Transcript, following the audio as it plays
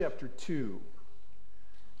Chapter 2.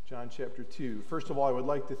 John chapter 2. First of all, I would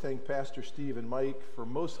like to thank Pastor Steve and Mike for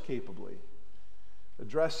most capably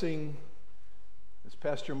addressing, as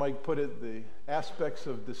Pastor Mike put it, the aspects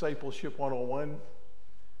of Discipleship 101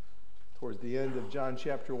 towards the end of John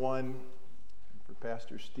chapter 1. And for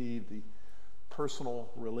Pastor Steve, the personal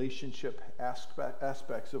relationship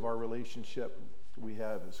aspects of our relationship we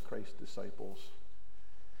have as Christ's disciples.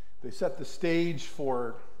 They set the stage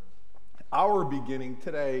for our beginning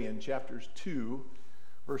today in chapters 2,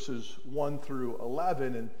 verses 1 through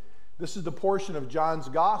 11. And this is the portion of John's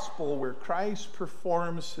gospel where Christ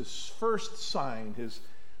performs his first sign, his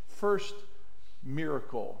first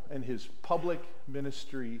miracle, and his public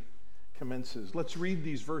ministry commences. Let's read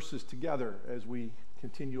these verses together as we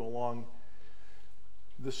continue along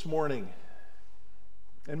this morning.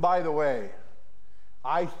 And by the way,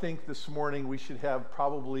 I think this morning we should have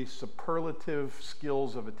probably superlative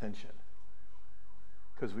skills of attention,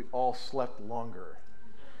 because we all slept longer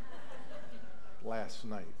last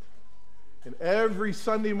night. And every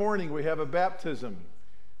Sunday morning we have a baptism.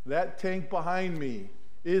 That tank behind me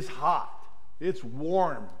is hot. It's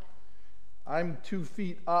warm. I'm 2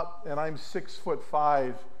 feet up and I'm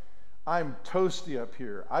 6'5". I'm toasty up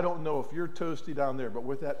here. I don't know if you're toasty down there, but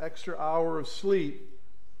with that extra hour of sleep,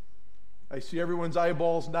 I see everyone's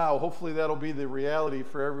eyeballs now. Hopefully that'll be the reality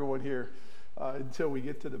for everyone here. Until we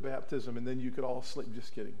get to the baptism, and then you could all sleep.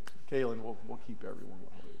 Just kidding. Kaylin, we'll keep everyone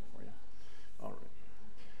waiting for you. All right.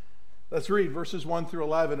 Let's read verses 1 through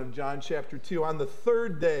 11 of John chapter 2. On the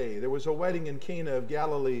third day, there was a wedding in Cana of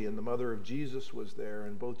Galilee, and the mother of Jesus was there,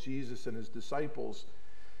 and both Jesus and his disciples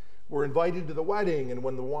were invited to the wedding. And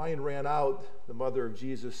when the wine ran out, the mother of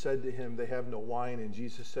Jesus said to him, "They have no wine." And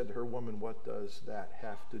Jesus said to her, "Woman, what does that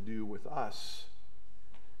have to do with us?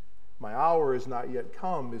 My hour is not yet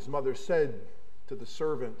come." His mother said to the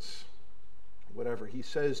servants, "Whatever he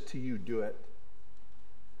says to you, do it."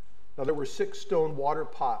 Now there were 6 stone water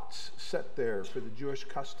pots set there for the Jewish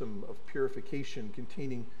custom of purification,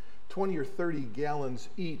 containing 20 or 30 gallons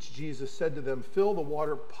each. Jesus said to them, "Fill the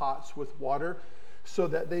water pots with water," so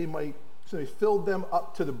they filled them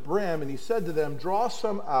up to the brim. And he said to them, "Draw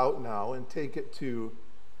some out now and take it to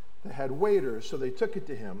the head waiter." So they took it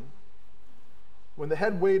to him. When the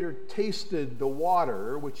head waiter tasted the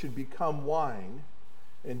water, which had become wine,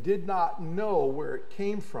 and did not know where it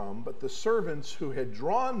came from, but the servants who had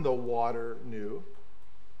drawn the water knew,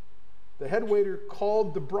 the head waiter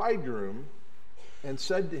called the bridegroom and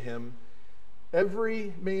said to him,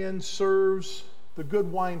 "Every man serves the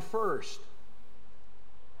good wine first,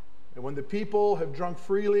 and when the people have drunk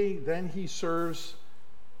freely, then he serves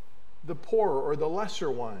the poorer or the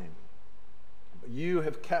lesser wine. You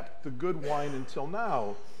have kept the good wine until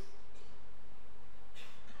now."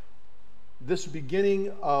 This beginning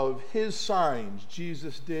of his signs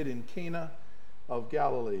Jesus did in Cana of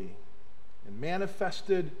Galilee and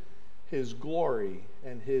manifested his glory,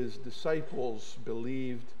 and his disciples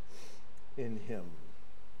believed in him.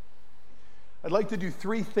 I'd like to do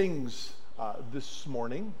 3 things this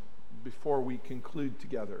morning before we conclude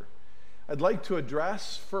together. I'd like to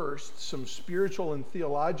address first some spiritual and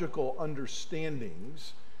theological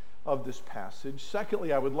understandings of this passage.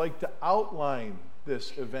 Secondly, I would like to outline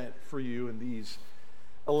this event for you in these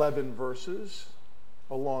 11 verses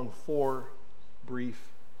along 4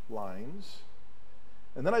 brief lines.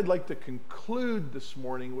 And then I'd like to conclude this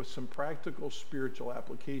morning with some practical spiritual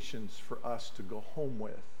applications for us to go home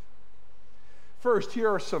with. First, here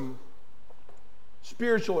are some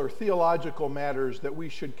spiritual or theological matters that we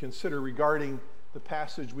should consider regarding the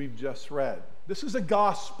passage we've just read. This is a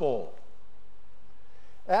gospel.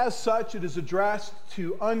 As such, it is addressed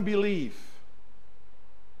to unbelief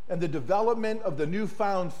and the development of the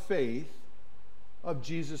newfound faith of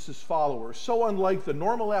Jesus' followers. So unlike the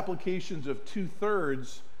normal applications of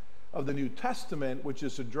 2/3 of the New Testament, which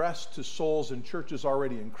is addressed to souls and churches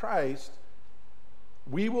already in Christ,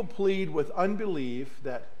 we will plead with unbelief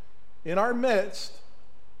that in our midst,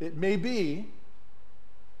 it may be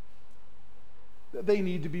that they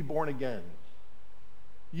need to be born again.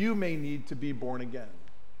 You may need to be born again.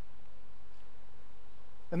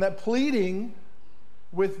 And that pleading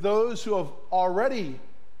with those who have already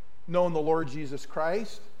known the Lord Jesus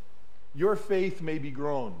Christ, your faith may be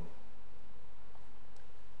grown,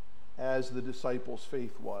 as the disciples'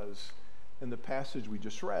 faith was in the passage we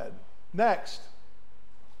just read. Next,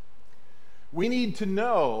 we need to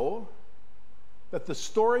know that the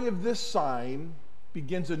story of this sign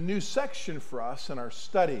begins a new section for us in our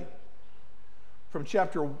study. From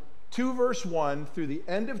chapter 2, verse 1 through the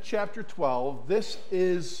end of chapter 12, this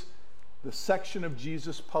is the section of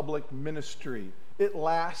Jesus' public ministry. It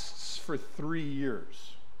lasts for 3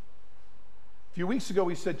 years. A few weeks ago,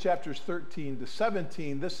 we said chapters 13 to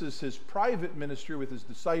 17. This is his private ministry with his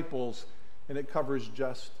disciples, and it covers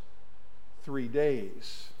just 3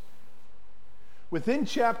 days. Within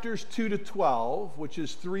chapters 2 to 12, which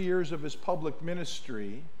is 3 years of his public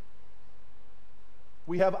ministry,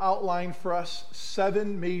 we have outlined for us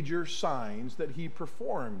 7 major signs that he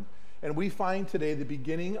performed. And we find today the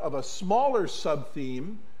beginning of a smaller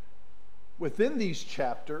sub-theme within these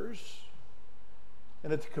chapters,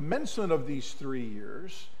 and at the commencement of these 3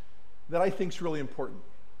 years, that I think is really important.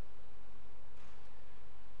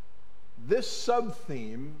 This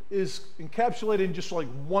sub-theme is encapsulated in just like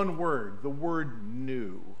one word, the word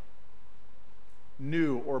new.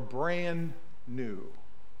 New, or brand new.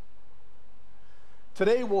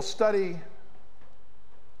 Today we'll study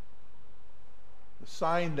the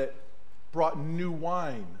sign that brought new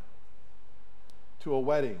wine to a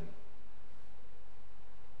wedding.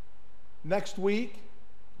 Next week,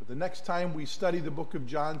 the next time we study the book of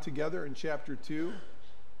John together in chapter 2,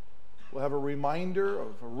 we'll have a reminder of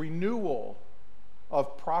a renewal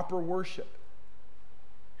of proper worship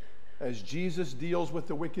as Jesus deals with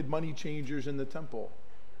the wicked money changers in the temple.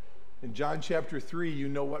 In John chapter 3, you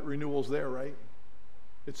know what renewal's there, right?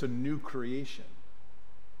 It's a new creation.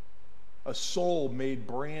 A soul made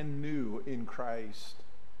brand new in Christ,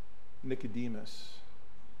 Nicodemus.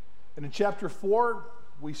 And in chapter 4,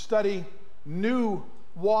 we study new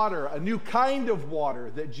water, a new kind of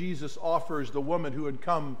water that Jesus offers the woman who had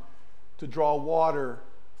come to draw water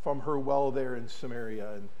from her well there in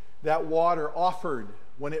Samaria. And that water offered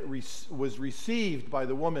when it was received by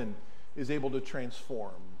the woman is able to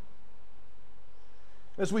transform.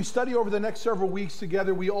 As we study over the next several weeks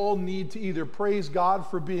together, we all need to either praise God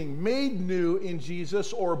for being made new in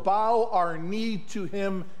Jesus or bow our knee to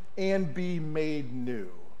him and be made new.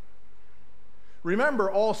 Remember,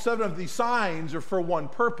 all 7 of these signs are for one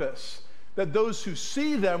purpose, that those who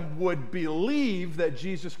see them would believe that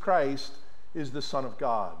Jesus Christ is the Son of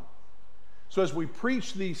God. So as we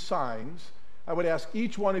preach these signs, I would ask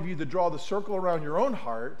each one of you to draw the circle around your own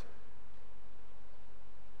heart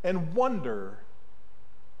and wonder,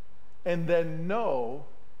 and then know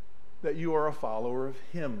that you are a follower of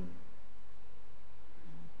him.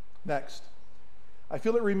 Next, I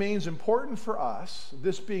feel it remains important for us,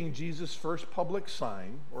 this being Jesus' first public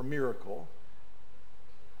sign or miracle,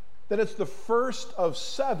 that it's the first of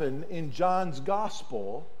 7 in John's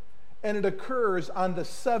gospel, and it occurs on the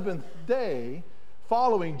 7th day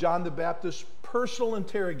following John the Baptist's personal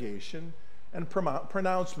interrogation and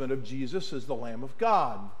pronouncement of Jesus as the Lamb of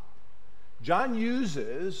God. John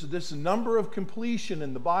uses this number of completion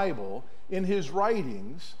in the Bible in his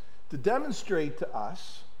writings to demonstrate to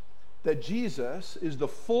us that Jesus is the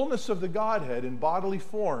fullness of the Godhead in bodily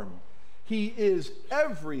form. He is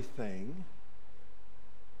everything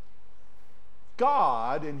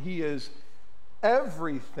God, and he is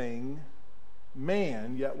everything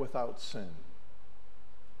man, yet without sin.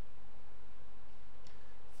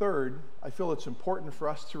 Third, I feel it's important for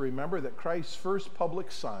us to remember that Christ's first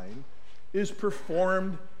public sign is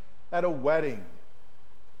performed at a wedding.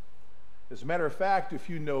 As a matter of fact, if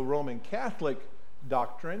you know Roman Catholic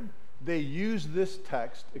doctrine, they use this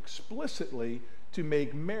text explicitly to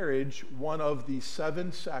make marriage one of the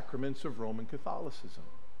 7 sacraments of Roman Catholicism.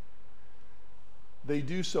 They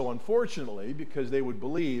do so, unfortunately, because they would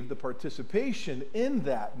believe the participation in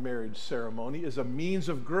that marriage ceremony is a means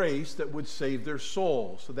of grace that would save their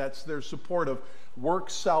soul. So that's their support of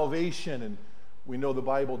works salvation, and we know the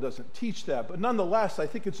Bible doesn't teach that. But nonetheless, I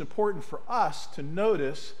think it's important for us to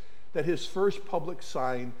notice that his first public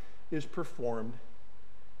sign is performed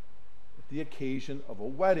at the occasion of a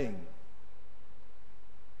wedding.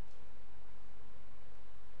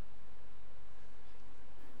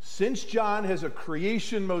 Since John has a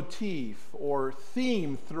creation motif or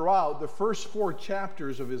theme throughout the first 4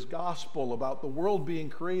 chapters of his gospel about the world being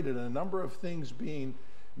created and a number of things being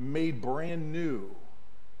made brand new,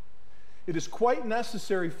 it is quite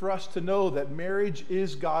necessary for us to know that marriage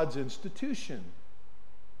is God's institution.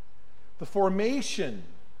 The formation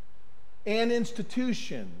and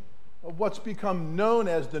institution of what's become known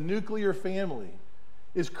as the nuclear family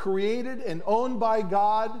is created and owned by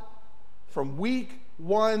God from week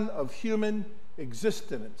 1 of human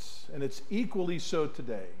existence, and it's equally so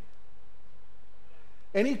today.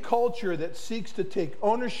 Any culture that seeks to take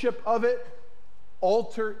ownership of it,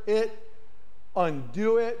 alter it,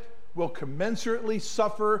 undo it, will commensurately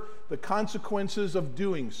suffer the consequences of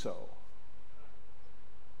doing so.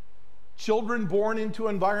 Children born into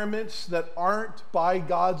environments that aren't by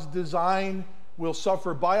God's design will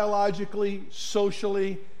suffer biologically,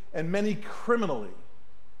 socially, and many criminally.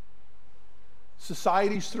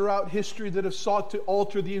 Societies throughout history that have sought to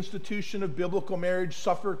alter the institution of biblical marriage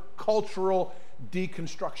suffer cultural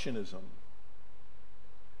deconstructionism.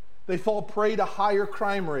 They fall prey to higher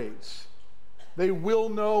crime rates. They will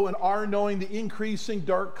know and are knowing the increasing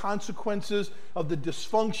dark consequences of the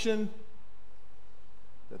dysfunction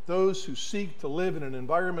that those who seek to live in an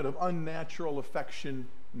environment of unnatural affection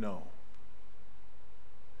know.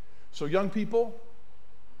 So, young people,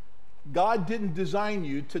 God didn't design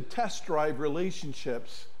you to test drive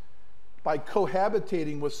relationships by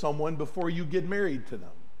cohabitating with someone before you get married to them.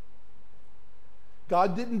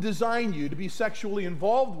 God didn't design you to be sexually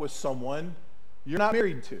involved with someone you're not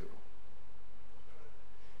married to.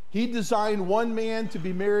 He designed one man to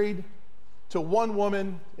be married to one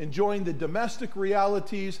woman, enjoying the domestic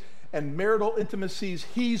realities and marital intimacies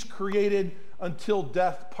he's created until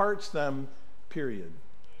death parts them, period.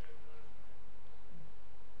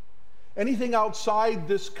 Anything outside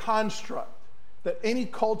this construct that any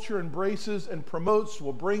culture embraces and promotes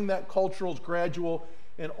will bring that cultural's gradual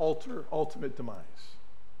and ultimate demise.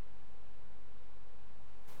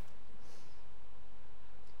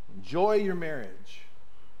 Enjoy your marriage.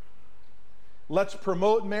 Let's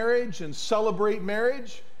promote marriage and celebrate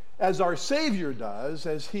marriage as our Savior does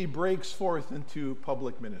as he breaks forth into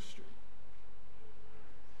public ministry.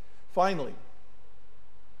 Finally,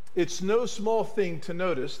 it's no small thing to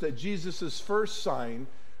notice that Jesus' first sign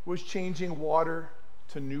was changing water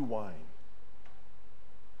to new wine.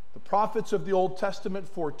 The prophets of the Old Testament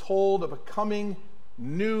foretold of a coming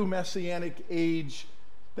new messianic age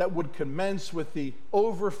that would commence with the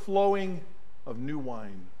overflowing of new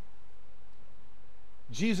wine.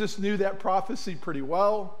 Jesus knew that prophecy pretty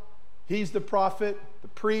well. He's the prophet, the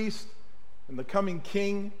priest, and the coming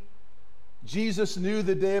king. Jesus knew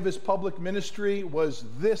the day of his public ministry was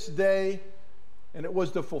this day, and it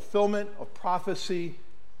was the fulfillment of prophecy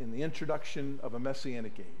in the introduction of a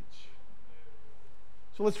messianic age.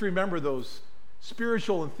 So let's remember those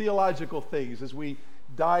spiritual and theological things as we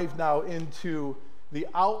dive now into the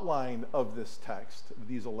outline of this text,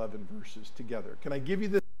 these 11 verses together. Can I give you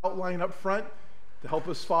this outline up front to help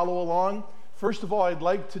us follow along? First of all, I'd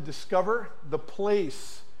like to discover the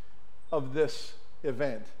place of this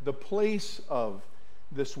event, the place of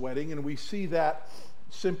this wedding, and we see that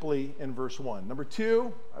simply in verse 1. Number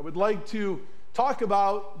 2, I would like to talk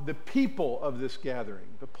about the people of this gathering,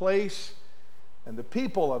 the place and the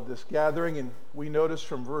people of this gathering, and we notice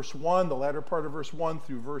from verse 1, the latter part of verse 1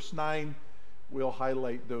 through verse 9, we'll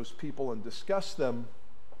highlight those people and discuss them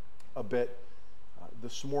a bit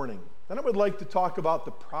this morning. Then I would like to talk about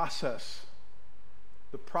the process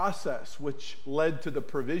which led to the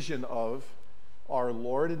provision of our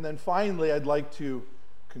Lord. And then finally, I'd like to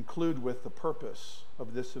conclude with the purpose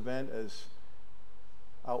of this event as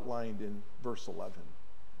outlined in verse 11.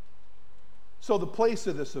 So the place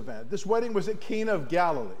of this event. This wedding was at Cana of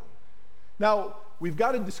Galilee. Now, we've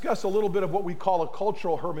got to discuss a little bit of what we call a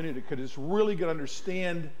cultural hermeneutic, because it's really going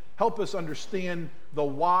to help us understand the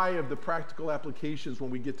why of the practical applications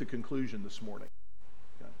when we get to conclusion this morning.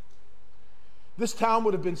 Okay. This town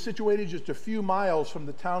would have been situated just a few miles from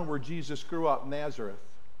the town where Jesus grew up, Nazareth.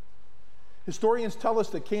 Historians tell us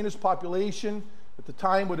that Cana's population at the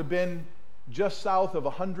time would have been just south of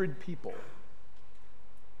 100 people.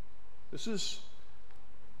 This is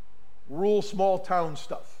rural small town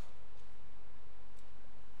stuff.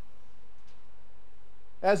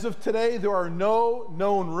 As of today, there are no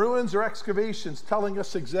known ruins or excavations telling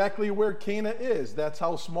us exactly where Cana is. That's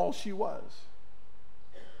how small she was.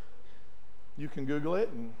 You can Google it,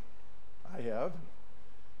 and I have.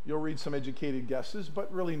 You'll read some educated guesses,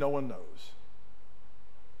 but really no one knows.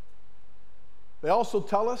 They also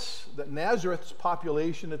tell us that Nazareth's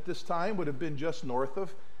population at this time would have been just north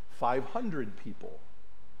of 500 people.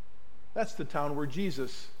 That's the town where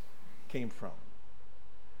Jesus came from.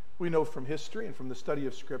 We know from history and from the study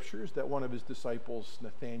of scriptures that one of his disciples,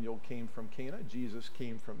 Nathanael, came from Cana. Jesus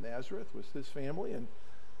came from Nazareth with his family, and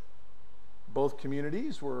both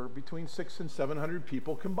communities were between 600 and 700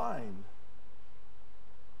 people combined.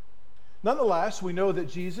 Nonetheless, we know that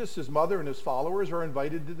Jesus, his mother, and his followers are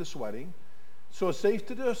invited to this wedding, so it's safe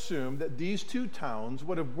to assume that these two towns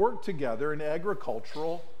would have worked together in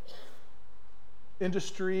agricultural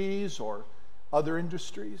industries or other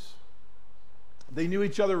industries. They knew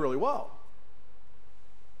each other really well.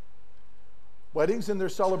 Weddings and their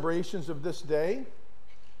celebrations of this day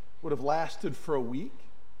would have lasted for a week.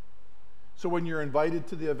 So when you're invited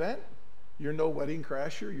to the event, you're no wedding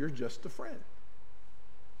crasher, you're just a friend.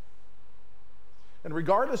 And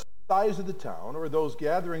regardless of the size of the town or those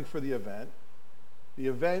gathering for the event the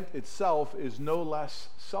event itself is no less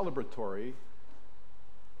celebratory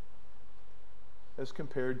as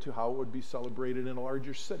compared to how it would be celebrated in a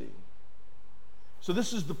larger city. So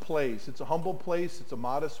this is the place. It's a humble place. It's a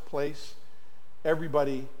modest place.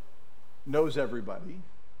 Everybody knows everybody.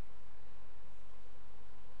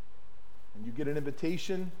 And you get an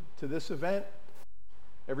invitation to this event,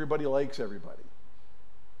 everybody likes everybody.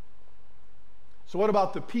 So what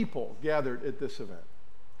about the people gathered at this event?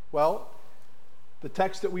 Well, the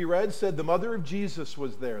text that we read said the mother of Jesus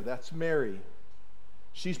was there. That's Mary.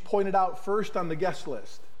 She's pointed out first on the guest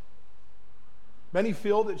list. Many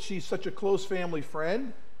feel that she's such a close family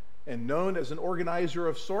friend and known as an organizer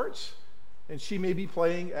of sorts, and she may be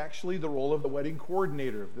playing actually the role of the wedding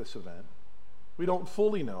coordinator of this event. We don't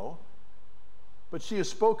fully know, but she is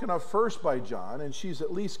spoken of first by John, and she's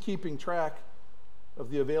at least keeping track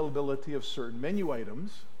of the availability of certain menu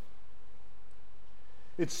items.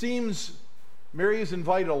 It seems Mary is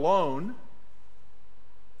invited alone.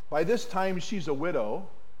 By this time, she's a widow.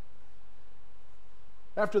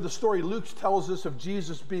 After the story Luke tells us of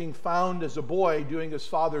Jesus being found as a boy doing his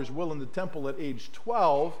father's will in the temple at age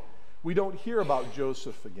 12, we don't hear about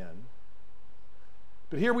Joseph again.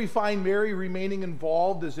 But here we find Mary remaining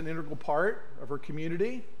involved as an integral part of her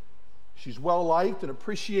community. She's well-liked and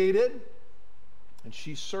appreciated, and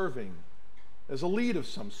she's serving as a lead of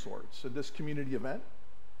some sorts at this community event.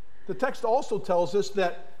 The text also tells us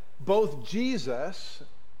that both Jesus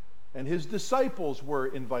and his disciples were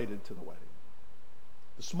invited to the wedding.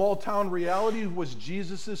 The small town reality was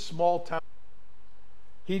Jesus' small town.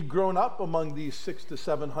 He'd grown up among these 600 to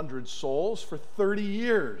 700 souls for 30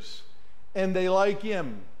 years, and they like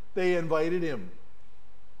him. They invited him.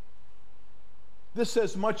 This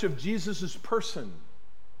says much of Jesus' person.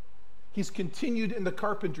 He's continued in the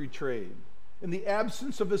carpentry trade. In the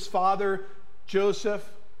absence of his father, Joseph,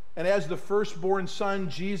 and as the firstborn son,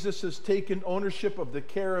 Jesus has taken ownership of the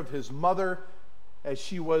care of his mother as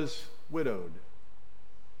she was widowed.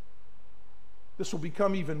 This will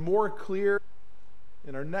become even more clear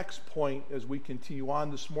in our next point as we continue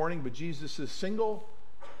on this morning. But Jesus is single.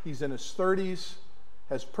 He's in his 30s,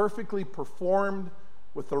 has perfectly performed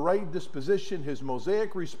with the right disposition his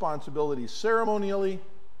Mosaic responsibilities ceremonially,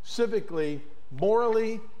 civically,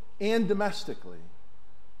 morally, and domestically.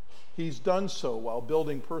 He's done so while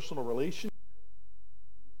building personal relationships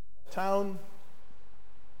in the town,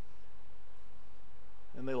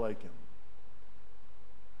 and they like him.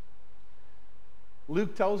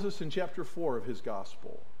 Luke tells us in chapter 4 of his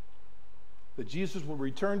gospel that Jesus will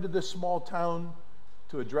return to this small town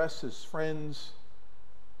to address his friends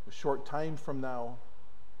a short time from now,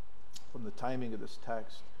 from the timing of this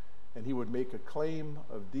text, and he would make a claim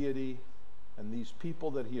of deity, and these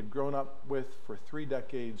people that he had grown up with for 3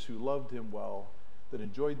 decades who loved him well, that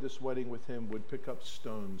enjoyed this wedding with him, would pick up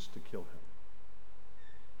stones to kill him.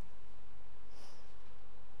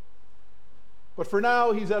 But for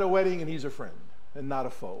now, he's at a wedding and he's a friend and not a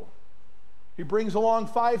foe. He brings along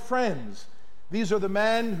 5 friends. These are the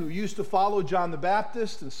men who used to follow John the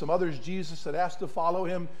Baptist and some others Jesus had asked to follow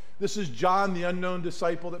him. This is John, the unknown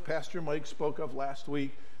disciple that Pastor Mike spoke of last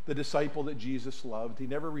week, the disciple that Jesus loved. He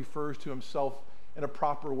never refers to himself in a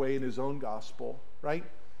proper way in his own gospel, right?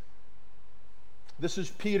 This is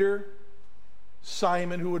Peter,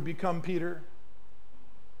 Simon, who would become Peter,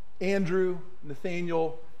 Andrew,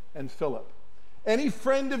 Nathaniel, and Philip. Any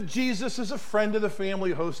friend of Jesus is a friend of the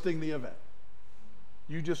family hosting the event.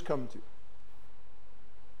 You just come to.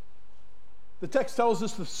 The text tells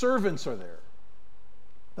us the servants are there,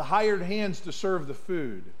 the hired hands to serve the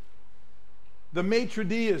food. The maitre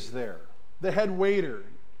d' is there, the head waiter,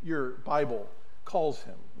 your Bible calls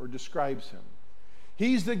him or describes him.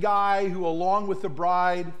 He's the guy who, along with the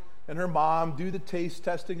bride and her mom, do the taste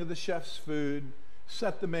testing of the chef's food,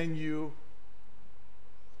 set the menu,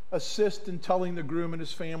 assist in telling the groom and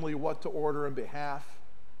his family what to order on behalf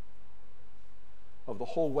of the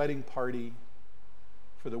whole wedding party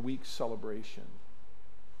for the week's celebration.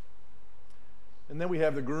 And then we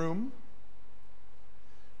have the groom.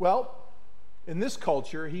 Well, in this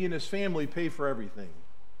culture, he and his family pay for everything.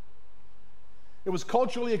 It was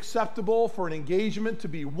culturally acceptable for an engagement to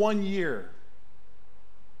be 1 year.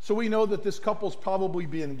 So we know that this couple's probably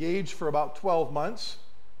been engaged for about 12 months.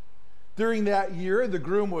 During that year, the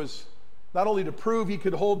groom was not only to prove he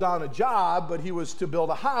could hold down a job, but he was to build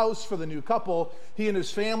a house for the new couple. He and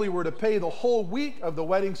his family were to pay the whole week of the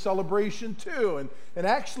wedding celebration too. And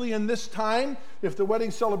actually in this time, if the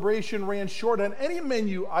wedding celebration ran short on any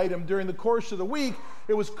menu item during the course of the week,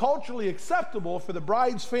 it was culturally acceptable for the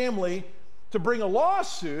bride's family to bring a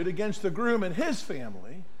lawsuit against the groom and his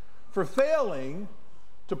family for failing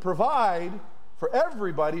to provide for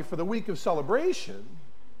everybody for the week of celebration,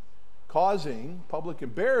 causing public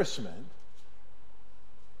embarrassment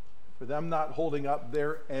for them not holding up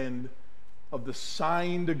their end of the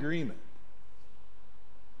signed agreement.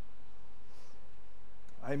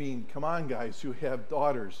 I mean, come on, guys who have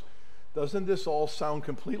daughters. Doesn't this all sound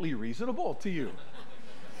completely reasonable to you?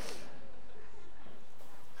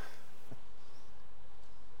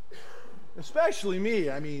 Especially me.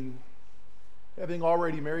 I mean, having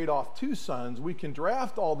already married off 2 sons, we can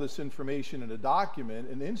draft all this information in a document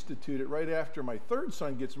and institute it right after my 3rd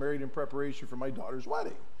son gets married in preparation for my daughter's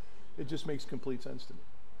wedding. It just makes complete sense to me.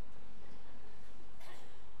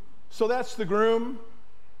 So that's the groom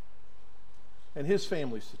and his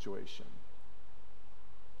family situation.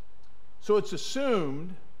 So it's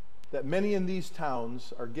assumed that many in these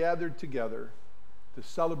towns are gathered together to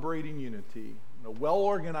celebrate in unity in a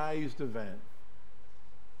well-organized event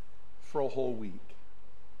for a whole week.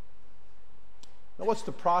 Now, what's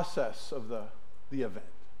the process of the event?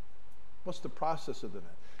 What's the process of the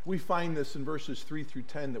event? We find this in verses 3 through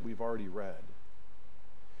 10 that we've already read.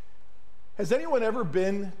 Has anyone ever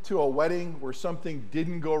been to a wedding where something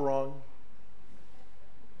didn't go wrong?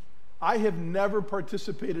 I have never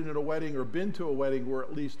participated in a wedding or been to a wedding where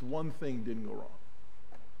at least one thing didn't go wrong.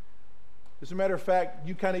 As a matter of fact,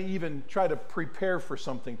 you kind of even try to prepare for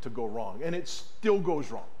something to go wrong, and it still goes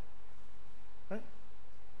wrong. Right?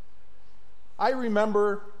 I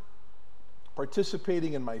remember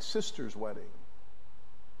participating in my sister's wedding.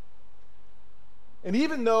 And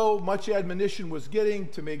even though much admonition was getting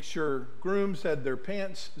to make sure grooms had their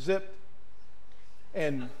pants zipped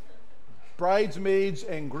and bridesmaids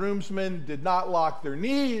and groomsmen did not lock their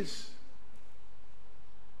knees,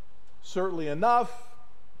 certainly enough,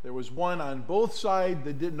 there was one on both sides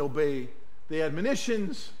that didn't obey the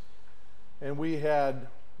admonitions, and we had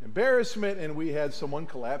embarrassment, and we had someone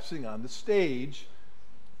collapsing on the stage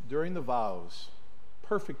during the vows.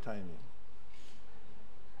 Perfect timing.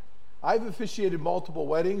 I've officiated multiple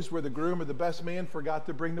weddings where the groom or the best man forgot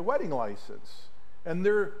to bring the wedding license, and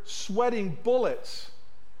they're sweating bullets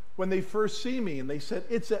when they first see me, and they said,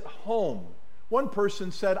 "It's at home." One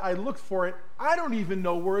person said, "I looked for it. I don't even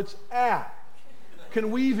know where it's at. Can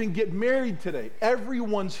we even get married today?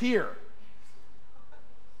 Everyone's here."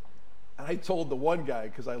 And I told the one guy,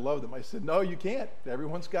 because I loved him, I said, "No, you can't.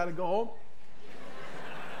 Everyone's got to go home.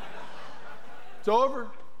 It's over.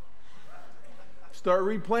 Start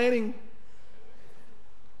replanning."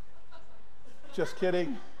 Just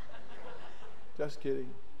kidding. Just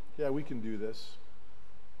kidding. Yeah, we can do this.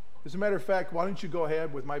 As a matter of fact, why don't you go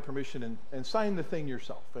ahead with my permission and sign the thing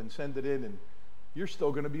yourself and send it in, and you're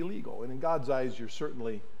still going to be legal. And in God's eyes, you're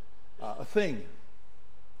certainly a thing.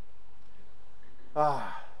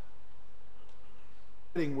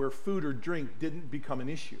 Where food or drink didn't become an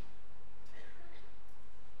issue.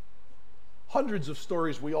 Hundreds of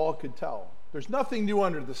stories we all could tell. There's nothing new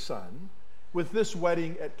under the sun with this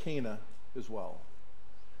wedding at Cana as well.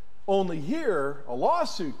 Only here, a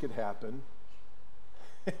lawsuit could happen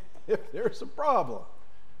if there's a problem.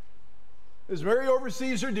 As Mary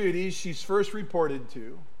oversees her duties, she's first reported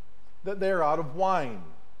to that they're out of wine.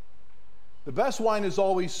 The best wine is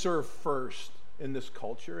always served first in this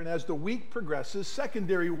culture, and as the week progresses,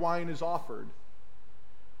 secondary wine is offered.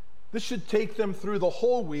 This should take them through the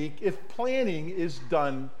whole week if planning is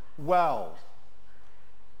done well.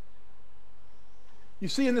 You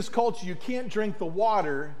see, in this culture, you can't drink the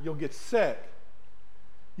water, you'll get sick.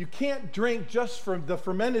 You can't drink just from the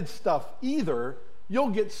fermented stuff either. You'll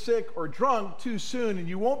get sick or drunk too soon, and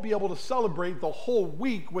you won't be able to celebrate the whole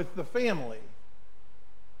week with the family.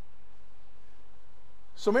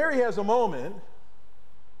 So Mary has a moment,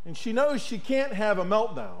 and she knows she can't have a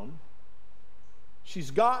meltdown.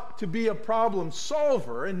 She's got to be a problem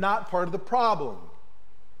solver and not part of the problem.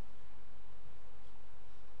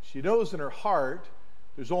 She knows in her heart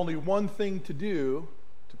there's only one thing to do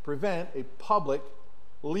to prevent a public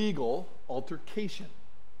legal altercation.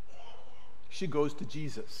 She goes to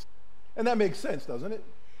Jesus. And that makes sense, doesn't it?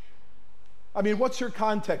 I mean, what's her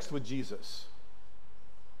context with Jesus?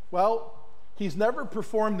 Well, he's never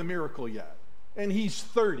performed the miracle yet, and he's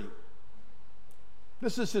 30.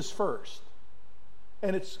 This is his first.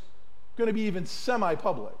 And it's going to be even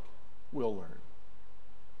semi-public, we'll learn.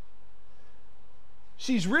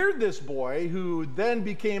 She's reared this boy who then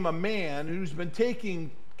became a man who's been taking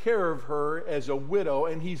care of her as a widow,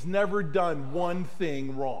 and he's never done one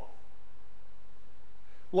thing wrong.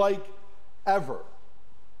 Like, ever.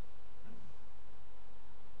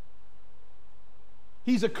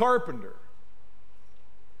 He's a carpenter.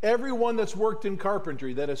 Everyone that's worked in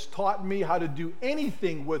carpentry that has taught me how to do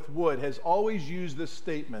anything with wood has always used this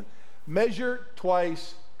statement: measure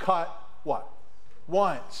twice, cut what?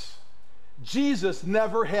 Once. Jesus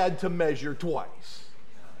never had to measure twice.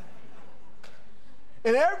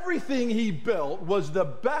 And everything he built was the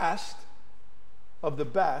best of the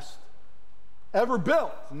best ever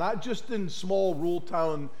built, not just in small rural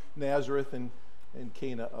town Nazareth and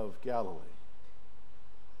Cana of Galilee.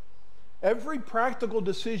 Every practical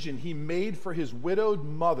decision he made for his widowed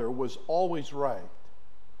mother was always right.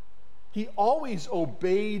 He always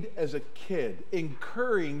obeyed as a kid,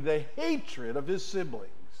 incurring the hatred of his siblings.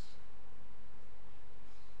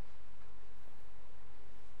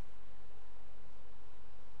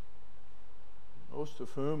 Most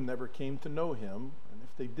of whom never came to know him, and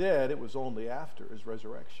if they did, it was only after his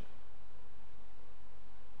resurrection.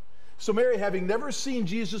 So Mary, having never seen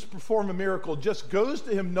Jesus perform a miracle, just goes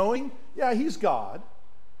to him knowing, yeah, he's God,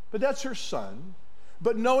 but that's her son,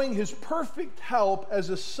 but knowing his perfect help as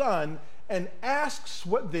a son, and asks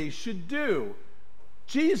what they should do.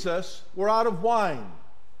 Jesus, we're out of wine.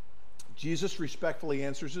 Jesus respectfully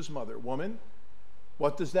answers his mother, woman,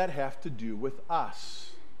 what does that have to do with us?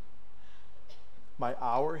 My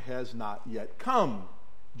hour has not yet come,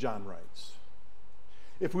 John writes.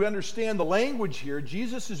 If we understand the language here,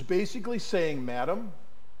 Jesus is basically saying, madam,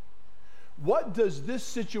 what does this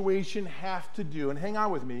situation have to do, and hang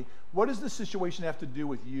on with me, what does this situation have to do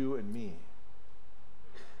with you and me?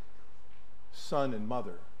 Son and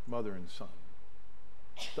mother, mother and son.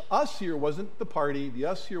 The us here wasn't the party, the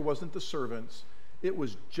us here wasn't the servants, it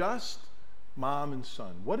was just mom and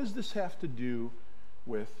son. What does this have to do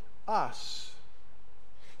with us?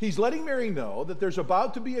 He's letting Mary know that there's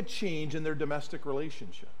about to be a change in their domestic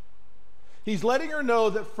relationship. He's letting her know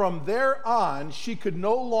that from there on, she could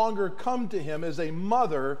no longer come to him as a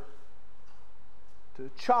mother to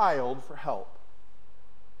a child for help.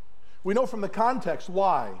 We know from the context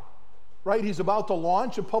why, right? He's about to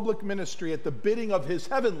launch a public ministry at the bidding of his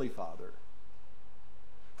heavenly Father.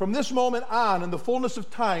 From this moment on, in the fullness of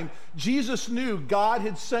time, Jesus knew God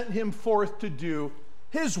had sent him forth to do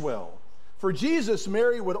his will. For Jesus,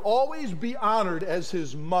 Mary would always be honored as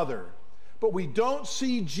his mother. But we don't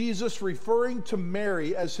see Jesus referring to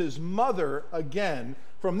Mary as his mother again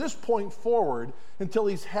from this point forward until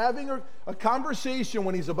he's having a conversation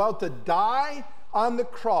when he's about to die on the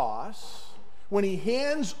cross, when he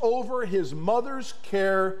hands over his mother's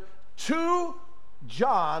care to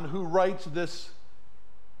John, who writes this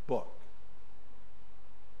book.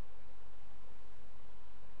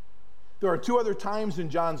 There are two other times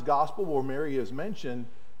in John's gospel where Mary is mentioned,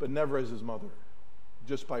 but never as his mother,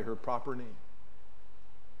 just by her proper name.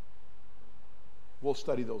 We'll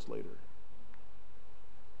study those later.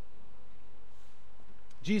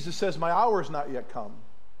 Jesus says, my hour is not yet come.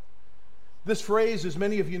 This phrase, as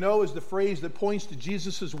many of you know, is the phrase that points to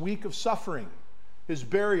Jesus' week of suffering, his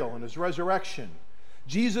burial, and his resurrection.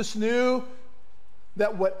 Jesus knew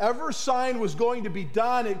that whatever sign was going to be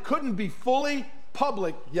done, it couldn't be fully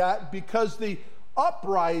public yet because the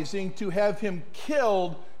uprising to have him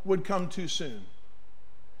killed would come too soon.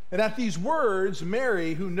 And at these words,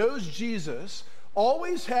 Mary, who knows Jesus,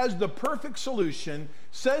 always has the perfect solution,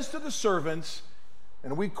 says to the servants,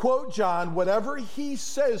 and we quote John, whatever he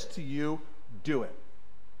says to you, do it.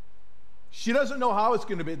 She doesn't know how it's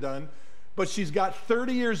going to be done, but she's got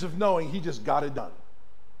 30 years of knowing he just got it done.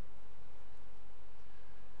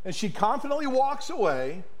 And she confidently walks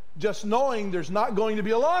away, just knowing there's not going to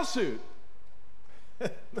be a lawsuit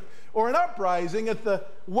or an uprising at the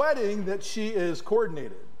wedding that she is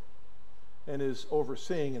coordinated and is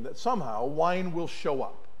overseeing, and that somehow wine will show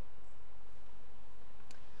up.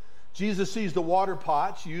 Jesus sees the water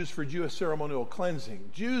pots used for Jewish ceremonial cleansing.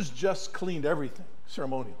 Jews just cleaned everything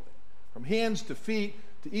ceremonially, from hands to feet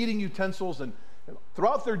to eating utensils and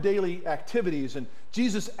throughout their daily activities. And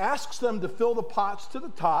Jesus asks them to fill the pots to the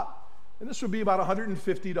top. And this would be about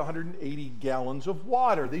 150 to 180 gallons of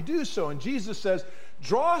water. They do so, and Jesus says,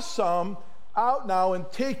 draw some out now and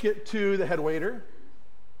take it to the head waiter.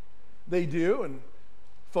 They do, and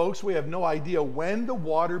folks, we have no idea when the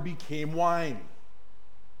water became wine.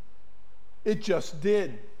 It just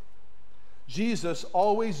did. Jesus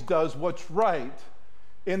always does what's right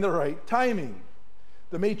in the right timing.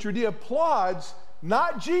 The maitre d' applauds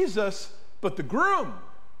not Jesus, but the groom.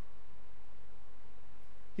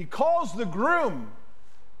 He calls the groom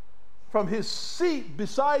from his seat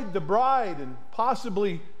beside the bride and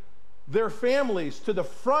possibly their families to the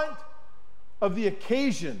front of the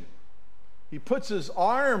occasion. He puts his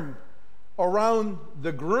arm around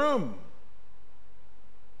the groom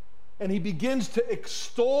and he begins to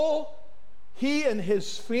extol he and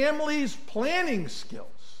his family's planning skills.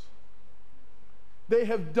 They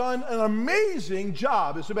have done an amazing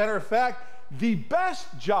job. As a matter of fact, the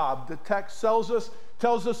best job, the text tells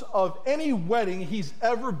us of any wedding he's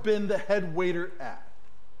ever been the head waiter at.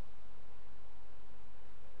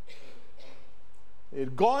 It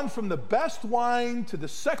had gone from the best wine to the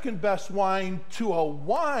second best wine to a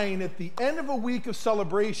wine at the end of a week of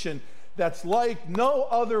celebration that's like no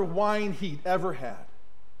other wine he'd ever had.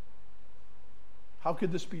 How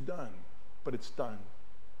could this be done? But it's done.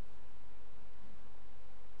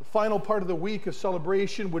 The final part of the week of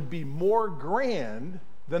celebration would be more grand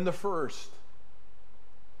than the first.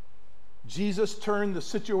 Jesus turned the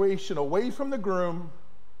situation away from the groom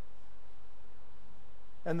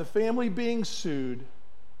and the family being sued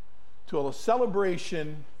to a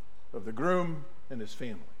celebration of the groom and his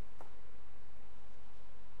family.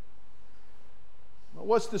 Now,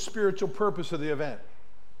 what's the spiritual purpose of the event?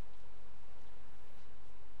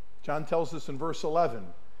 John tells us in verse 11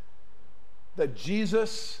 that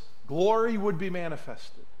Jesus' glory would be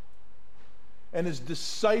manifested, and his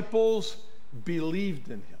disciples believed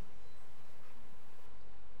in him.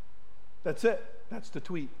 That's it. That's the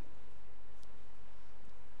tweet.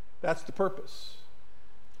 That's the purpose.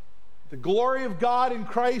 The glory of God in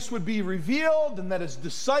Christ would be revealed, and that his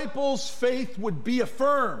disciples' faith would be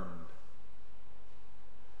affirmed.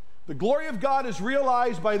 The glory of God is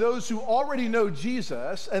realized by those who already know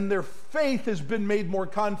Jesus, and their faith has been made more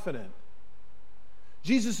confident.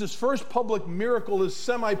 Jesus' first public miracle is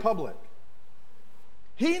semi-public.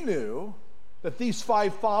 He knew that these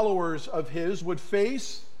 5 followers of his would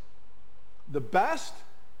face the best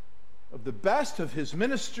of his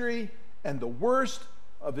ministry and the worst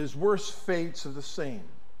of his worst fates of the same.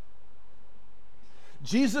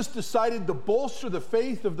 Jesus decided to bolster the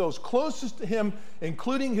faith of those closest to him,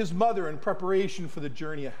 including his mother, in preparation for the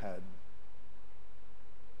journey ahead.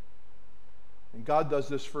 And God does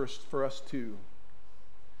this for us too.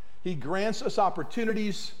 He grants us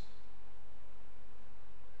opportunities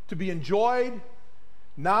to be enjoyed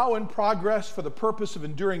now in progress for the purpose of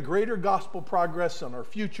enduring greater gospel progress on our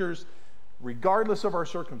futures, regardless of our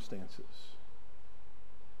circumstances.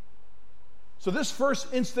 So this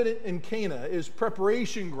first incident in Cana is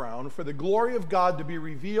preparation ground for the glory of God to be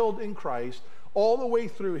revealed in Christ all the way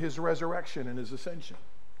through his resurrection and his ascension.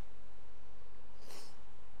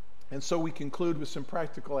 And so we conclude with some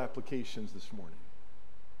practical applications this morning.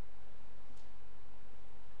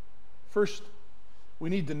 First, we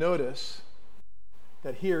need to notice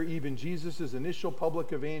that here, even Jesus' initial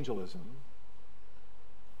public evangelism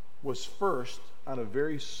was first on a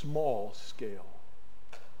very small scale.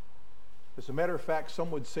 As a matter of fact,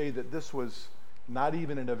 some would say that this was not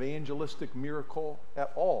even an evangelistic miracle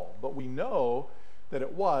at all, but we know that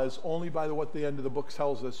it was only by what the end of the book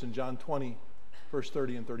tells us in John 20, verse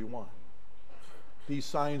 30 and 31. These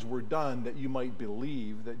signs were done that you might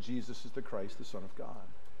believe that Jesus is the Christ, the Son of God.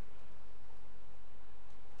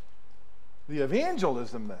 The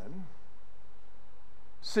evangelism then,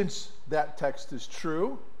 since that text is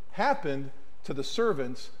true, happened to the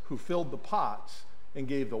servants who filled the pots and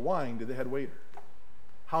gave the wine to the head waiter.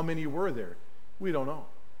 How many were there? We don't know.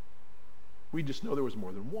 We just know there was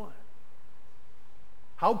more than one.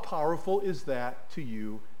 How powerful is that to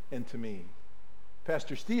you and to me?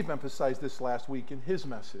 Pastor Steve emphasized this last week in his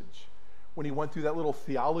message when he went through that little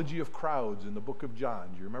theology of crowds in the book of John.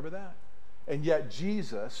 Do you remember that? And yet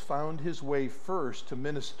Jesus found his way first to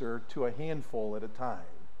minister to a handful at a time.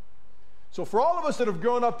 So for all of us that have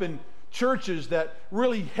grown up in churches that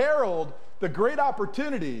really herald the great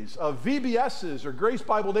opportunities of VBSs or Grace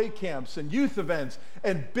Bible Day camps and youth events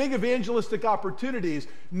and big evangelistic opportunities,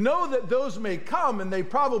 know that those may come, and they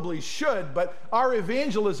probably should, but our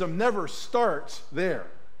evangelism never starts there.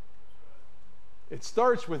 It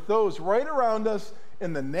starts with those right around us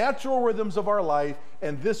in the natural rhythms of our life,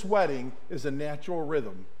 and this wedding is a natural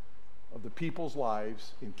rhythm of the people's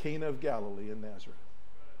lives in Cana of Galilee and Nazareth.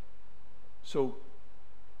 So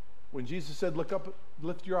when Jesus said, look up,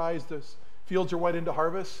 lift your eyes, the fields are white into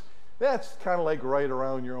harvest, that's kind of like right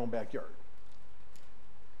around your own backyard.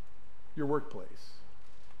 Your workplace.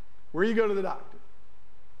 Where you go to the doctor.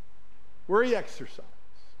 Where you exercise.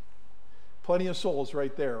 Plenty of souls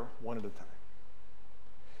right there, one at a time.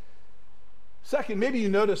 Second, maybe you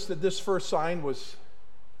noticed that this first sign was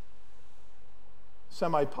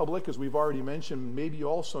semi-public, as we've already mentioned. Maybe you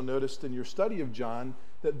also noticed in your study of John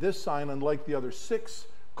that this sign, unlike the other 6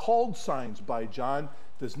 called signs by John,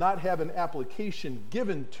 does not have an application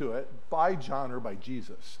given to it by John or by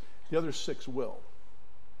Jesus. The other 6 will.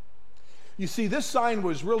 You see, this sign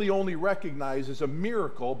was really only recognized as a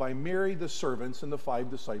miracle by Mary, the servants, and the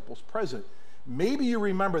 5 disciples present. Maybe you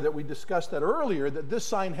remember that we discussed that earlier, that this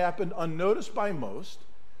sign happened unnoticed by most.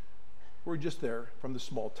 We're just there from the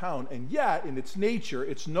small town. And yet, in its nature,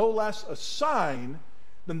 it's no less a sign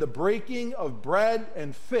than the breaking of bread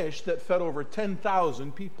and fish that fed over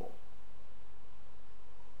 10,000 people.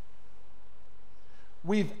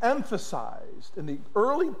 we've emphasized in the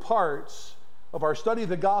early parts of our study of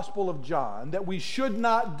the Gospel of John that we should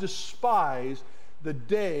not despise the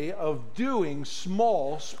day of doing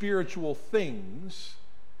small spiritual things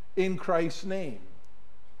in Christ's name.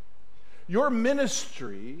 Your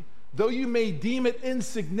ministry, though you may deem it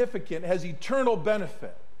insignificant, has eternal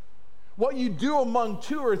benefit. What you do among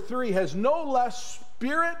 2 or 3 has no less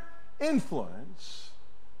spirit influence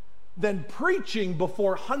than preaching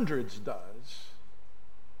before hundreds does,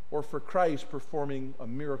 or for Christ performing a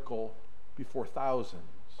miracle before thousands.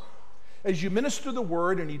 As you minister the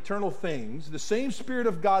word and eternal things, the same Spirit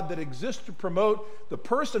of God that exists to promote the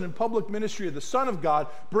person and public ministry of the Son of God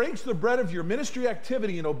breaks the bread of your ministry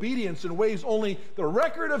activity and obedience in ways only the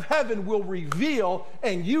record of heaven will reveal,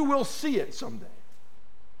 and you will see it someday.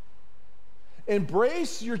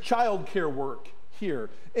 Embrace your child care work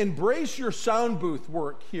here. Embrace your sound booth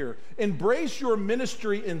work here. Embrace your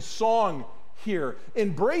ministry in song here.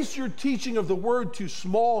 Embrace your teaching of the word to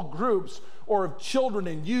small groups or of children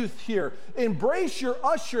and youth here. Embrace your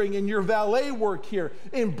ushering and your valet work here.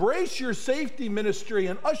 Embrace your safety ministry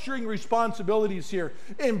and ushering responsibilities here.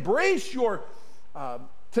 Embrace your,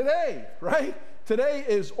 today, right? Today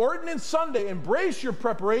is Ordinance Sunday. Embrace your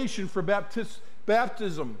preparation for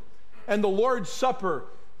baptism and the Lord's Supper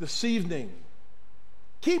this evening.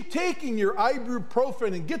 Keep taking your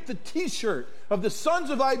ibuprofen and get the t-shirt of the Sons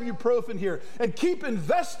of Ibuprofen here, and keep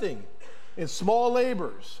investing in small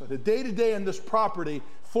labors, the day-to-day on this property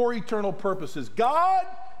for eternal purposes. God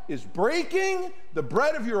is breaking the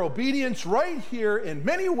bread of your obedience right here in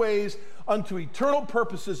many ways unto eternal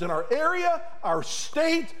purposes in our area, our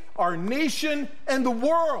state, our nation, and the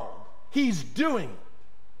world. He's doing it.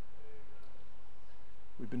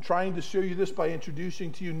 We've been trying to show you this by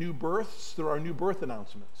introducing to you new births through our new birth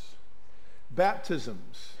announcements,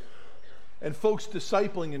 baptisms, and folks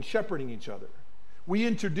discipling and shepherding each other. We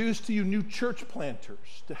introduce to you new church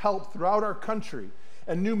planters to help throughout our country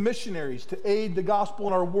and new missionaries to aid the gospel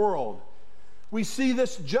in our world. We see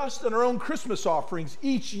this just in our own Christmas offerings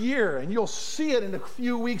each year, and you'll see it in a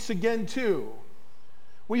few weeks again too.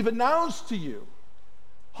 We've announced to you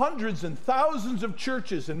hundreds and thousands of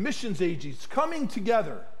churches and missions agents coming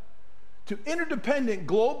together to interdependent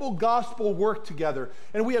global gospel work together.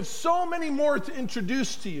 And we have so many more to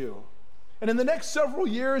introduce to you. And in the next several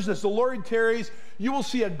years, as the Lord tarries, you will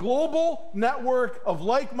see a global network of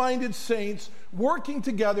like-minded saints working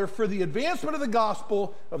together for the advancement of the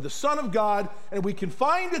gospel of the Son of God. And we can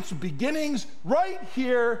find its beginnings right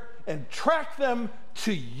here and track them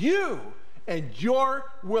to you and your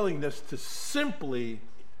willingness to simply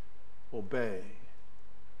obey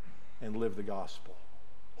and live the gospel.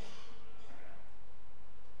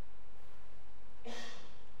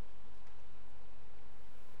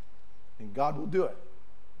 And God will do it.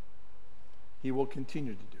 He will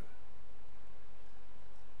continue to do it.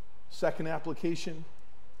 Second application,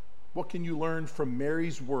 what can you learn from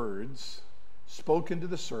Mary's words spoken to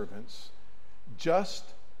the servants? Just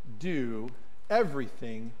do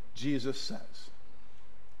everything Jesus says.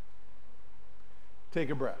 Take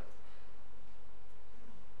a breath.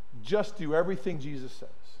 Just do everything Jesus says.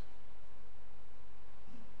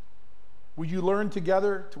 Will you learn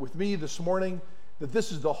together with me this morning that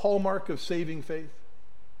this is the hallmark of saving faith?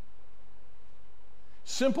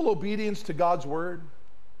 Simple obedience to God's word.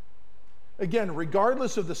 Again,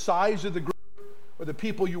 regardless of the size of the group or the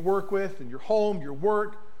people you work with in your home, your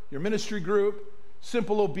work, your ministry group,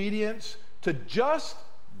 simple obedience to just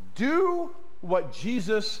do what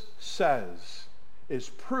Jesus says is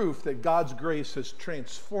proof that God's grace has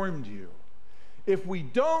transformed you. If we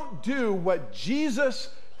don't do what Jesus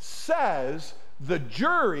says, the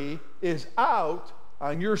jury is out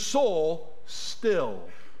on your soul still,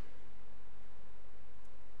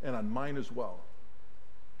 and on mine as well.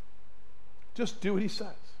 Just do what he says.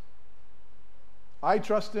 I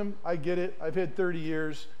trust him. I get it. I've had 30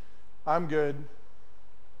 years. I'm good.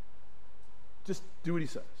 Just do what he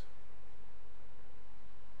says.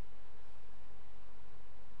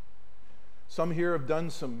 Some here have done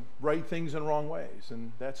some right things in wrong ways,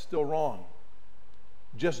 and that's still wrong.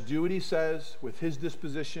 Just do what he says with his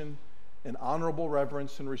disposition and honorable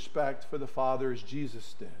reverence and respect for the Father as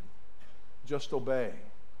Jesus did. Just obey.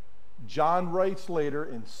 John writes later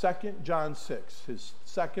in 2 John 6, his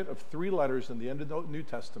second of 3 letters in the end of the New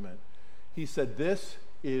Testament, he said, this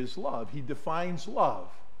is love. He defines love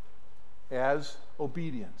as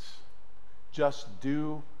obedience. Just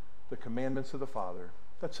do the commandments of the Father.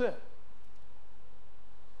 That's it.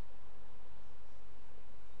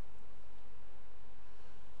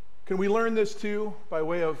 Can we learn this too by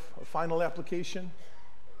way of a final application?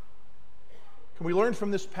 Can we learn from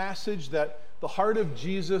this passage that the heart of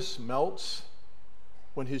Jesus melts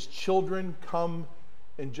when his children come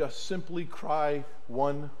and just simply cry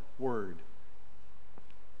one word?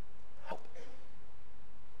 Help.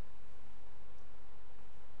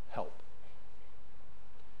 Help.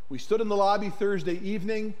 We stood in the lobby Thursday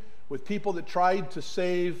evening with people that tried to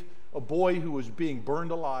save a boy who was being burned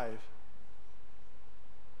alive.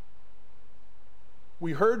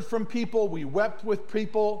 We heard from people, we wept with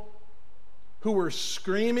people who were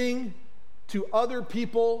screaming to other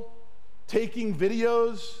people, taking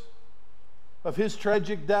videos of his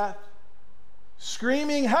tragic death,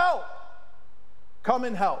 screaming, "Help! Come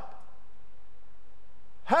and help!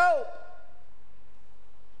 Help!"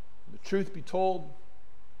 The truth be told,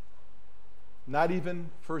 not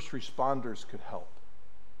even first responders could help.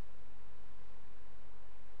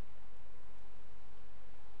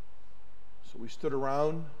 So we stood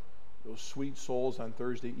around those sweet souls on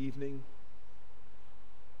Thursday evening,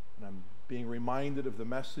 and I'm being reminded of the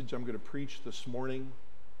message I'm going to preach this morning.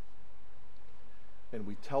 And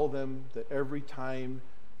we tell them that every time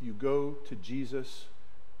you go to Jesus,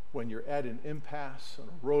 when you're at an impasse, on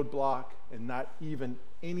a roadblock, and not even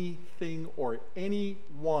anything or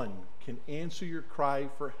anyone can answer your cry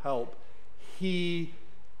for help, he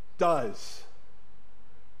does.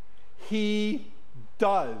 He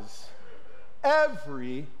does.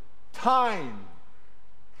 Every time.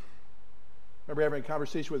 I remember having a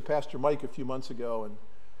conversation with Pastor Mike a few months ago, and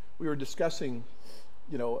we were discussing,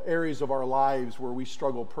 areas of our lives where we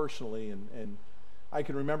struggle personally, and I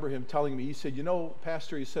can remember him telling me, he said,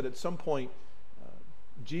 Pastor, he said, at some point,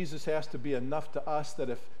 Jesus has to be enough to us that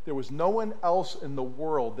if there was no one else in the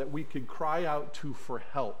world that we could cry out to for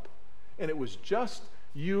help, and it was just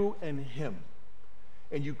you and him,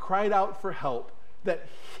 and you cried out for help, that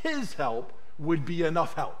his help would be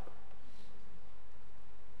enough help.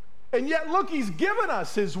 And yet, look, he's given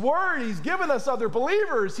us his word. He's given us other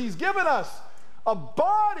believers. He's given us a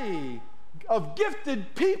body of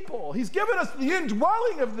gifted people. He's given us the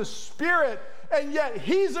indwelling of the Spirit, and yet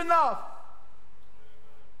he's enough.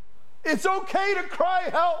 It's okay to cry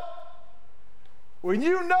help when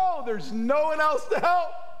you know there's no one else to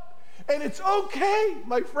help. And it's okay,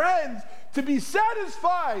 my friends, to be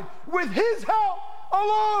satisfied with his help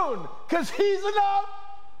alone, because he's enough.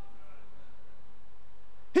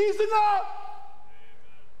 He's enough.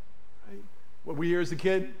 Right? What we hear as a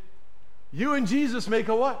kid, you and Jesus make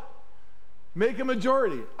a what? Make a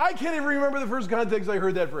majority. I can't even remember the first context I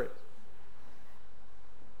heard that phrase.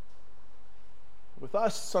 With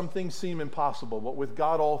us, some things seem impossible, but with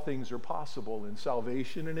God, all things are possible in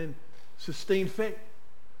salvation and in sustained faith.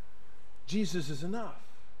 Jesus is enough.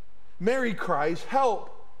 Mary cries, "Help."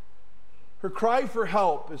 Her cry for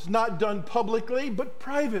help is not done publicly, but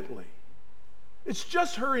privately. It's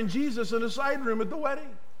just her and Jesus in a side room at the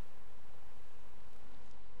wedding.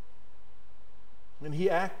 And he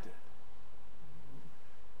acted.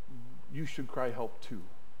 You should cry help too,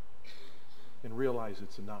 and realize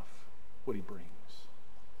it's enough what he brings.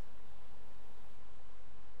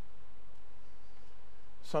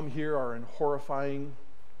 Some here are in horrifying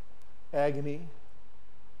agony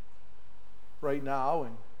right now,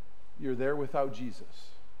 and you're there without Jesus.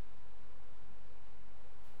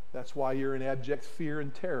 That's why you're in abject fear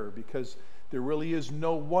and terror, because there really is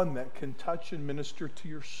no one that can touch and minister to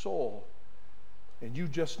your soul. And you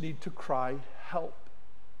just need to cry, help.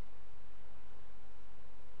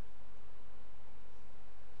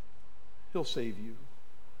 He'll save you.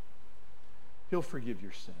 He'll forgive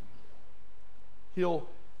your sin. He'll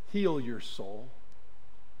heal your soul.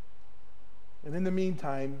 And in the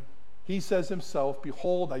meantime, he says himself,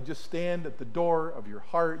 "Behold, I just stand at the door of your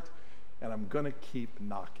heart, and I'm going to keep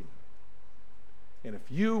knocking. And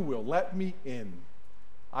if you will let me in,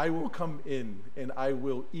 I will come in and I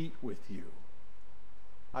will eat with you.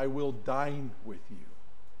 I will dine with you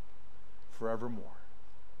forevermore."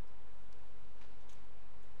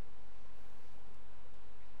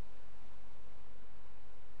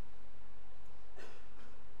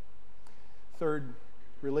 Third,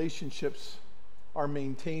 relationships are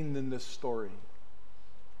maintained in this story.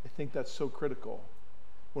 I think that's so critical.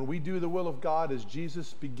 When we do the will of God, as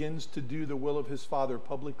Jesus begins to do the will of his Father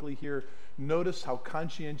publicly here, notice how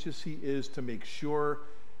conscientious he is to make sure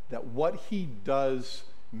that what he does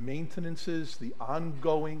maintenances the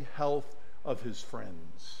ongoing health of his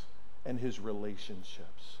friends and his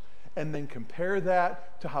relationships. And then compare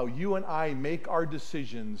that to how you and I make our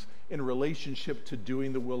decisions in relationship to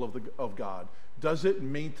doing the will of God. Does it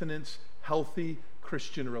maintenance healthy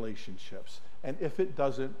Christian relationships? And if it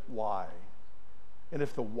doesn't, why? And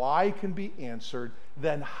if the why can be answered,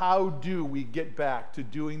 then how do we get back to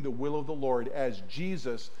doing the will of the Lord as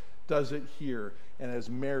Jesus does it here and as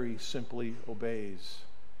Mary simply obeys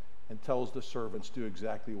and tells the servants, do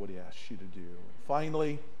exactly what he asks you to do. And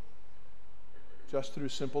finally, just through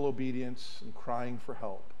simple obedience and crying for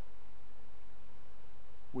help,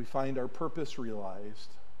 we find our purpose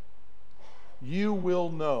realized. You will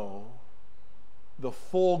know the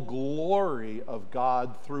full glory of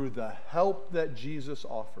God through the help that Jesus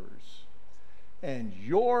offers, and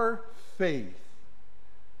your faith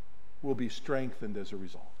will be strengthened as a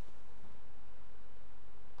result.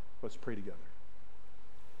 Let's pray together.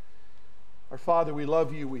 Our Father, we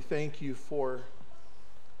love you. We thank you for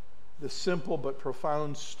the simple but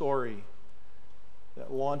profound story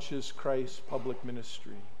that launches Christ's public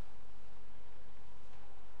ministry.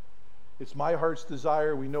 It's my heart's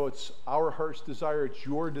desire. We know it's our heart's desire. It's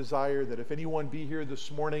your desire that if anyone be here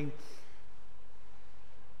this morning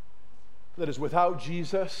that is without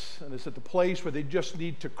Jesus and is at the place where they just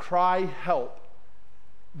need to cry help,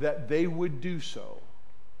 that they would do so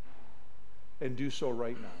and do so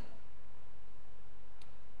right now.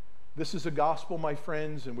 This is a gospel, my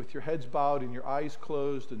friends, and with your heads bowed and your eyes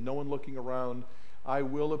closed and no one looking around, I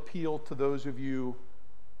will appeal to those of you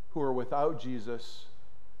who are without Jesus,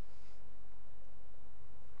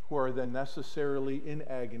 who are then necessarily in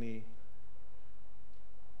agony.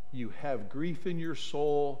 You have grief in your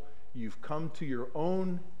soul. You've come to your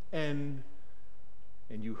own end.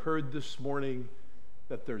 And you heard this morning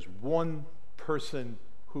that there's one person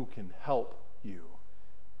who can help you,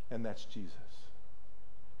 and that's Jesus.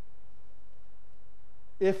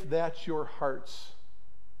 If that's your heart's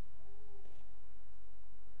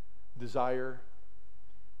desire,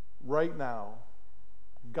 right now,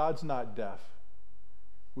 God's not deaf.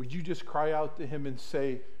 Would you just cry out to him and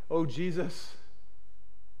say, oh, Jesus,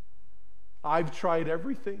 I've tried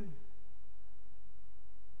everything.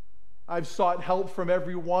 I've sought help from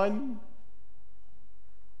everyone.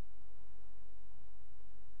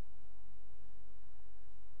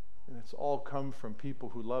 And it's all come from people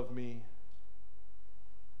who love me,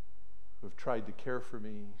 who have tried to care for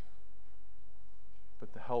me,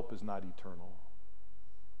 but the help is not eternal,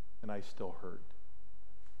 and I still hurt.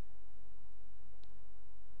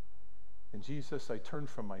 And Jesus, I turn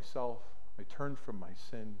from myself, I turn from my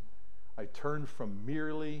sin, I turn from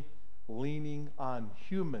merely leaning on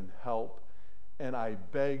human help, and I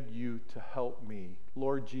beg you to help me.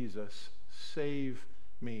 Lord Jesus, save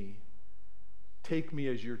me. Take me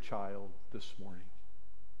as your child this morning.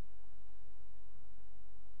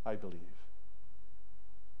 I believe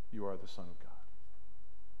you are the Son of God.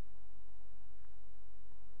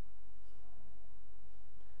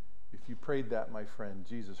 If you prayed that, my friend,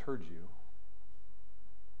 Jesus heard you.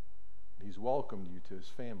 He's welcomed you to his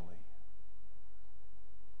family.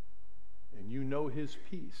 And you know his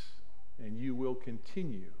peace, and you will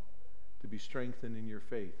continue to be strengthened in your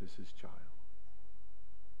faith as his child.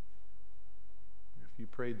 If you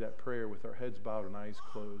prayed that prayer with our heads bowed and eyes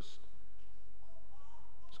closed,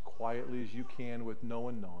 as quietly as you can with no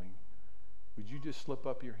one knowing, would you just slip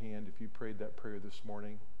up your hand if you prayed that prayer this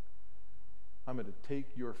morning? I'm going to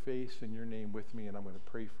take your face and your name with me, and I'm going to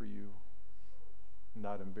pray for you,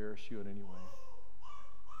 not embarrass you in any way.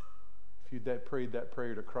 If you prayed that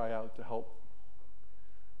prayer to cry out to help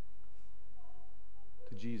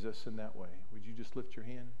to Jesus in that way, would you just lift your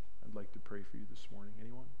hand? I'd like to pray for you this morning.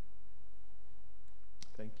 Anyone?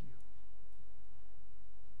 Thank you.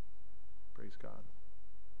 Praise God.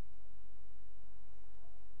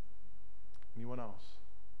 Anyone else?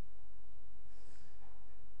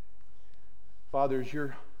 Father, as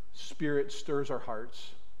your Spirit stirs our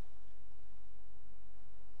hearts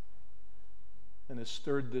and has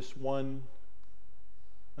stirred this one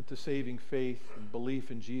unto saving faith and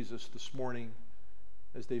belief in Jesus this morning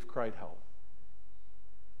as they've cried help,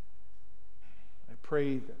 I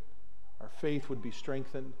pray that our faith would be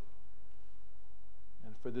strengthened,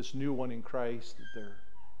 and for this new one in Christ, that their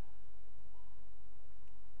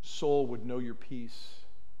soul would know your peace,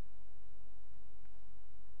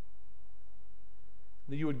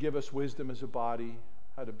 that you would give us wisdom as a body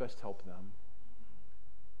how to best help them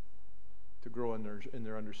to grow in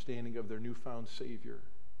their understanding of their newfound Savior.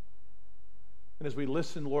 And as we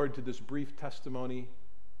listen, Lord, to this brief testimony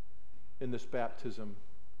in this baptism,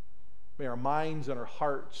 may our minds and our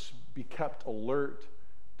hearts be kept alert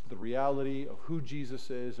to the reality of who Jesus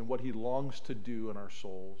is and what he longs to do in our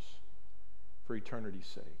souls for eternity's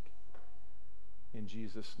sake. In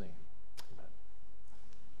Jesus' name.